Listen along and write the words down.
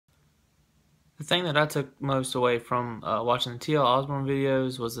The thing that I took most away from watching the T.L. Osborne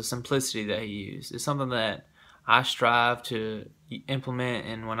videos was the simplicity that he used. It's something that I strive to implement,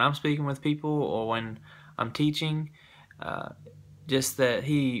 and when I'm speaking with people or when I'm teaching, uh, just that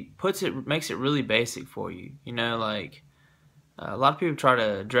he makes it really basic for you. You know, like a lot of people try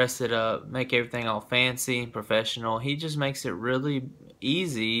to dress it up, make everything all fancy and professional. He just makes it really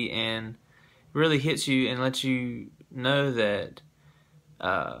easy and really hits you and lets you know that.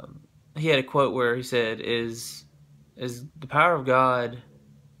 He had a quote where he said, "Is the power of God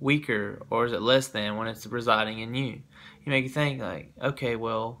weaker or is it less than when it's residing in you?" You make you think like, okay,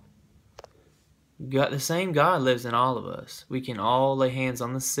 well, God, the same God lives in all of us. We can all lay hands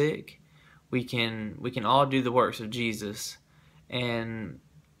on the sick. We can all do the works of Jesus, and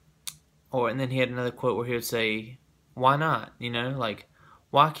and then he had another quote where he would say, "Why not? You know, like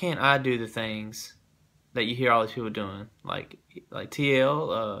why can't I do the things that you hear all these people doing, like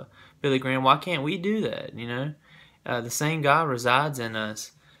TL, Billy Graham. Why can't we do that? You know, the same God resides in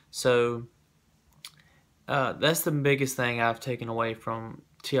us. So that's the biggest thing I've taken away from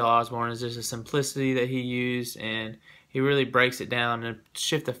T.L. Osborne is just the simplicity that he used, and he really breaks it down and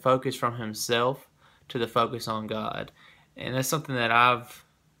shift the focus from himself to the focus on God. And that's something that I've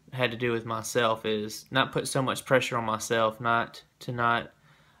had to do with myself is not put so much pressure on myself, not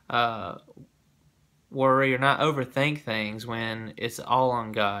uh, worry or not overthink things when it's all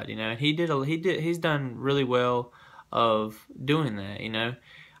on God, you know. And he's done really well of doing that, you know.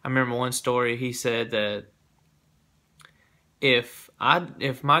 I remember one story he said that if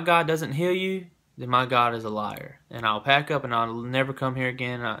my God doesn't heal you, then my God is a liar, and I'll pack up and I'll never come here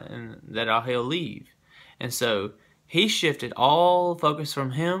again, and he'll leave. And so he shifted all focus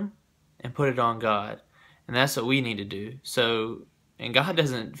from him and put it on God, and that's what we need to do. So, and God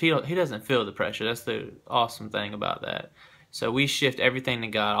doesn't feel the pressure. That's the awesome thing about that. So we shift everything to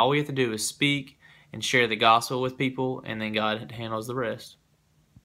God. All we have to do is speak and share the gospel with people, and then God handles the rest.